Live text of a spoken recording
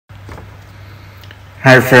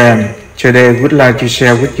Hi friend, today I would like to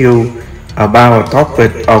share with you about a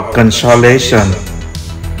topic of consolation.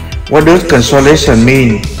 What does consolation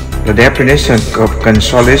mean? The definition of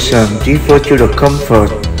consolation refers to the comfort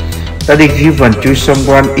that is given to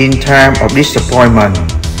someone in time of disappointment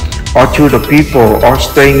or to the people or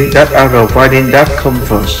things that are providing that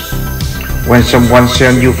comfort. When someone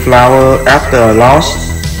sends you flowers after a loss,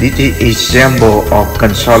 this is an example of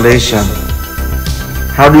consolation.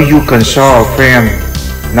 How do you console a friend?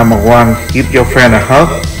 Number 1, give your friend a hug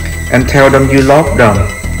and tell them you love them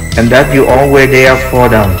and that you always there for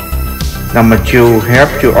them. Number 2, help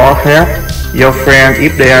to all help your friend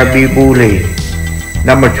if they are being bullied.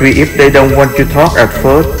 Number 3, if they don't want to talk at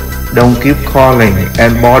first, don't keep calling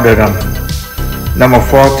and bother them. Number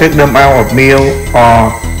 4, take them out of meal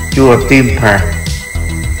or to a theme park.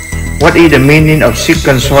 What is the meaning of seek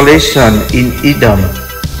consolation in idiom?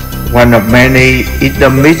 One of many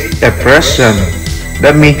idiomatic expressions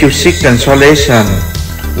that means to seek consolation,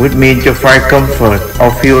 which means to find comfort or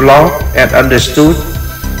feel loved and understood,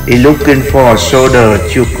 is looking for a shoulder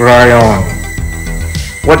to cry on.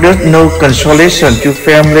 What does no consolation to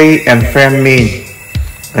family and friends mean?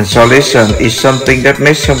 Consolation is something that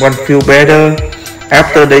makes someone feel better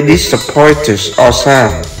after they disappointed or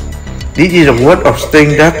sad. This is a word of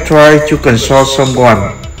thing that tries to console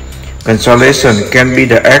someone. Consolation can be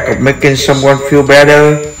the act of making someone feel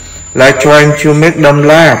better, like trying to make them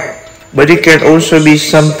laugh, but it can also be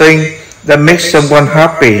something that makes someone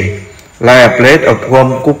happy, like a plate of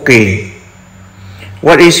warm cookie.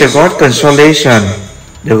 What is a God consolation?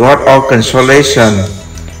 The God of consolation.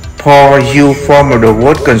 Paul used form of the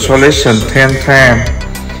word consolation 10 times.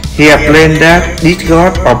 He explained that this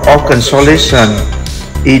God of all consolation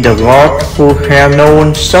is the God who has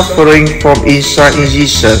known suffering from inside in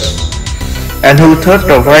Jesus, and who thus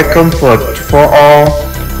provides comfort for all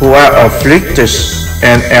who are afflicted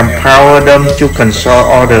and empower them to console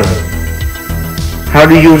others. How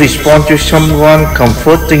do you respond to someone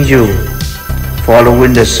comforting you?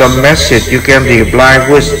 Following the some message you can reply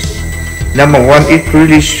with. Number 1, it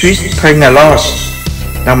really sweet, thank a lot.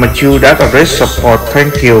 Number 2, that's a great support,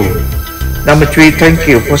 thank you. Number 3, thank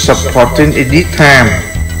you for supporting in this time.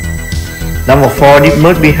 Number 4, it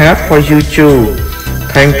must be hard for you too.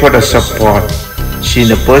 Thank for the support. See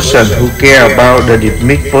the person who care about the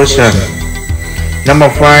dismissed person. Number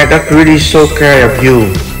 5, that really so care of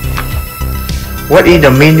you. What is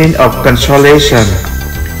the meaning of consolation?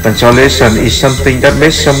 Consolation is something that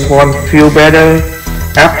makes someone feel better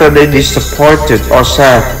after they disappointed or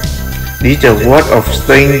sad. This is a word of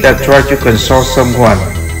thing that try to console someone.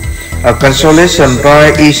 A consolation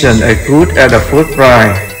prize isn't as good as a food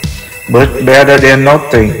prize, but better than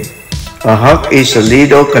nothing. A hug is a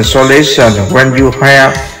little consolation when you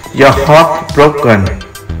have your heart broken.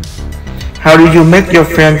 How do you make your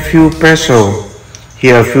friend feel special?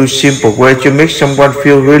 Here are a few simple ways to make someone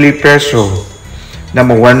feel really special.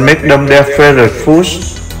 Number 1, make them their favorite food.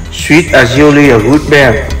 Sweet as usually a good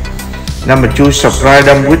bed. Number 2, surprise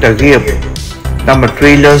them with a gift. Number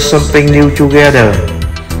 3, learn something new together.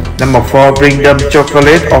 Number 4, bring them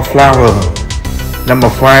chocolate or flower. Number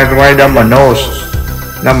 5, write them a note.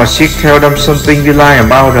 Number 6, tell them something you like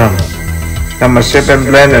about them. Number 7,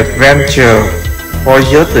 plan an adventure for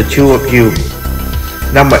just the two of you.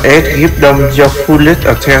 Number 8, give them your fullest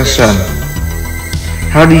attention.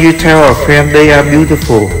 How do you tell a friend they are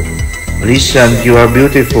beautiful? Listen, you are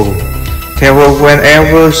beautiful. Tell her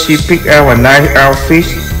whenever she pick out a nice outfit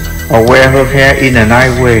or wear her hair in a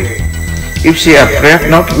nice way. If she appears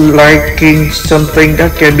not liking something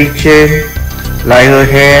that can be changed, like her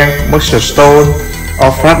hair, muscle stone, or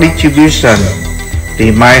fat distribution,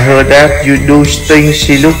 remind her that you do things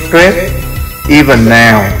she looks great even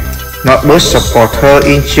now, not but support her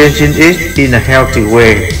in changing it in a healthy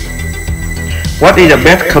way. What is the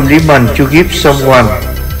best compliment to give someone?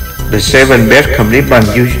 The 7 best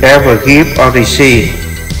compliments you ever give or receive.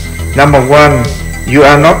 Number 1, you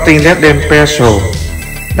are nothing less than special.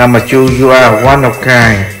 Number 2, you are one of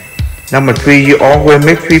kind. Number 3, you always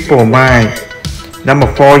make people mine. Number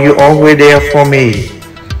 4, you always there for me.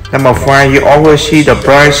 Number 5, you always see the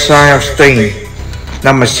bright side of things.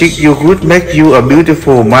 Number 6, you would make you a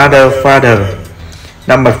beautiful mother, father.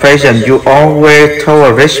 Number 7, you always throw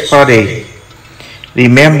a rich party.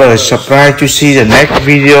 Remember, subscribe to see the next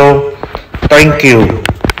video. Thank you.